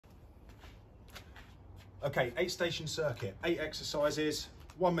Okay, 8-station circuit, 8 exercises,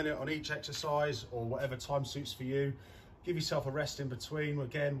 1 minute on each exercise or whatever time suits for you. Give yourself a rest in between,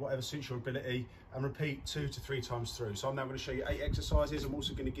 again, whatever suits your ability, and repeat 2 to 3 times through. So I'm now going to show you 8 exercises. I'm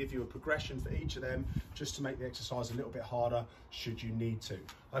also going to give you a progression for each of them, just to make the exercise a little bit harder, should you need to.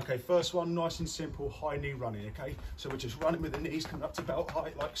 Okay, first one, nice and simple, high knee running, okay? So we're just running with the knees coming up to belt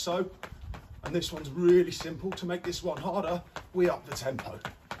height, like so. And this one's really simple. To make this one harder, we up the tempo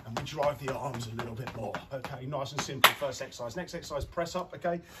and we drive the arms a little bit more. Okay, nice and simple, first exercise. Next exercise, press up,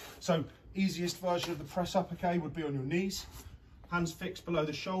 okay? So easiest version of the press up, okay, would be on your knees, hands fixed below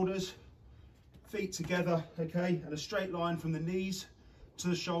the shoulders, feet together, okay, and a straight line from the knees to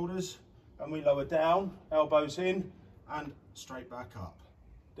the shoulders, and we lower down, elbows in, and straight back up,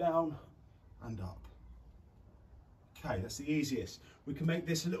 down and up. Okay, that's the easiest. We can make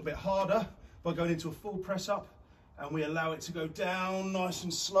this a little bit harder by going into a full press up, and we allow it to go down nice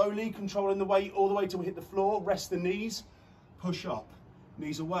and slowly, controlling the weight all the way till we hit the floor. Rest the knees, push up,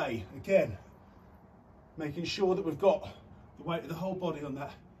 knees away. Again, making sure that we've got the weight of the whole body on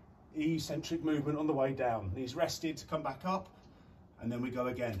that eccentric movement on the way down. Knees rested to come back up, and then we go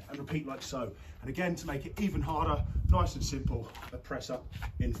again and repeat like so. And again, to make it even harder, nice and simple, a press up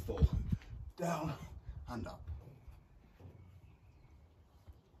in full, down and up.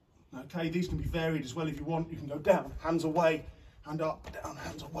 Okay, these can be varied as well if you want. You can go down, hands away, and up, down,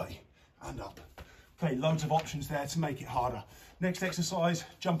 hands away, and up. Okay, loads of options there to make it harder. Next exercise,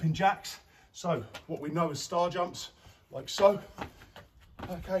 jumping jacks. So, what we know as star jumps, like so.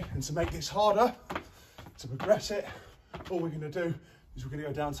 Okay, and to make this harder, to progress it, all we're gonna do is we're gonna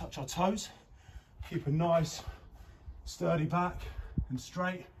go down, touch our toes, keep a nice, sturdy back and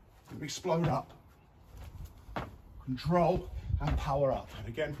straight, and explode up. Control and power up. And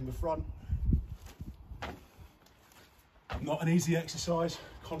again from the front. Not an easy exercise.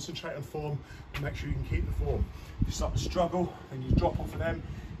 Concentrate on form and make sure you can keep the form. If you start to struggle, then you drop off of them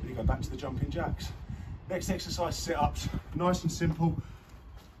and you go back to the jumping jacks. Next exercise, sit-ups. Nice and simple.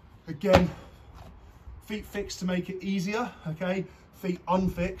 Again, feet fixed to make it easier, okay? Feet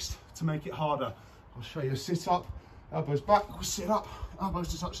unfixed to make it harder. I'll show you a sit-up. Elbows back, sit up, elbows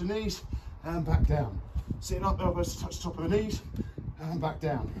to touch the knees, and back down. Sit up, elbows to touch the top of the knees, and back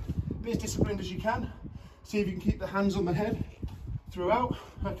down. Be as disciplined as you can. See if you can keep the hands on the head throughout,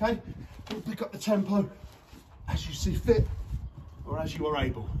 okay? We'll pick up the tempo as you see fit, or as you are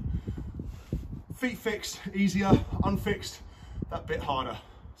able. Feet fixed, easier. Unfixed, that bit harder.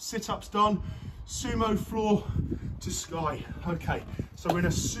 Sit-ups done. Sumo floor to sky. Okay, so we're in a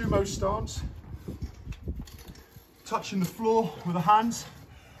sumo stance. Touching the floor with the hands,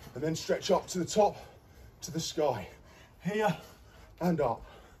 and then stretch up to the top, to the sky. Here and up.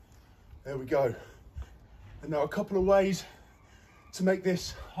 There we go. And now a couple of ways to make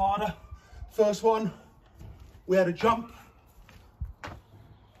this harder. First one, we had a jump.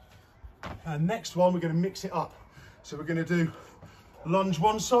 And next one, we're going to mix it up. So we're going to do lunge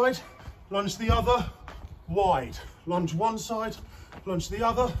one side, lunge the other, wide. Lunge one side, lunge the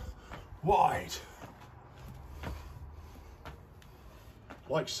other, wide.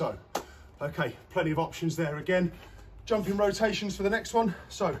 Like so. Okay, plenty of options there again. Jumping rotations for the next one.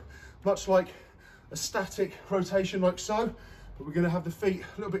 So, much like a static rotation like so, but we're gonna have the feet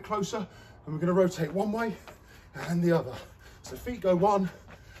a little bit closer and we're gonna rotate one way and the other. So feet go one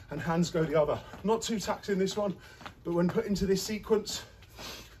and hands go the other. Not too taxing this one, but when put into this sequence,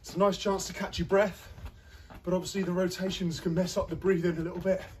 it's a nice chance to catch your breath, but obviously the rotations can mess up the breathing a little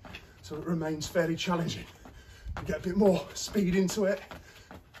bit, so it remains fairly challenging. You get a bit more speed into it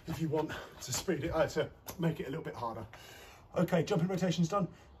if you want to speed it, to make it a little bit harder. Okay, jumping rotations done.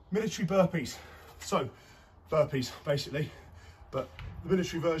 Military burpees. So, burpees, basically, but the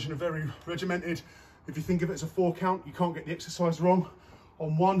military version are very regimented. If you think of it as a 4 count, you can't get the exercise wrong.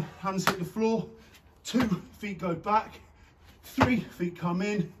 On 1, hands hit the floor. 2, feet go back. 3, feet come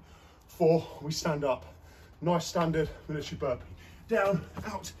in. 4, we stand up. Nice standard military burpee. Down,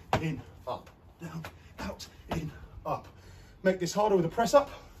 out, in, up. Down, out, in, up. Make this harder with a press up.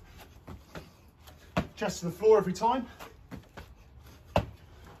 Chest to the floor every time.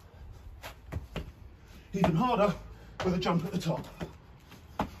 Even harder with a jump at the top.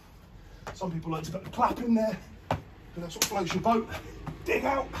 Some people like to put a clap in there, but that's what floats your boat. Dig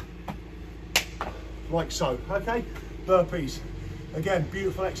out. Like so, okay? Burpees. Again,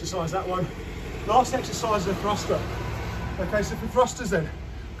 beautiful exercise, that one. Last exercise is a thruster. Okay, so for thrusters then,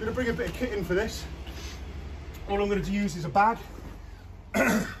 I'm gonna bring a bit of kit in for this. All I'm gonna use is a bag.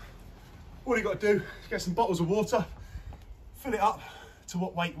 All you got to do is get some bottles of water, fill it up to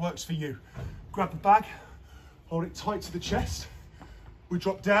what weight works for you. Grab the bag, hold it tight to the chest. We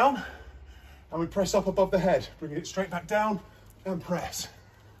drop down, And we press up above the head, bringing it straight back down and press,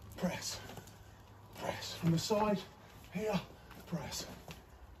 press, press. From the side, here, press,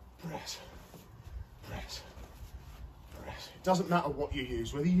 press, press, press. It doesn't matter what you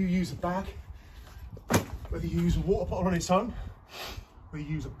use, whether you use a bag, whether you use a water bottle on its own, whether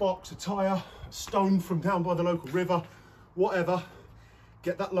you use a box, a tyre, a stone from down by the local river, whatever,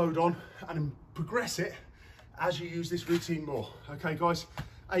 get that load on and then progress it as you use this routine more. Okay guys,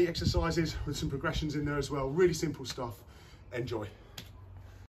 8 exercises with some progressions in there as well. Really simple stuff. Enjoy.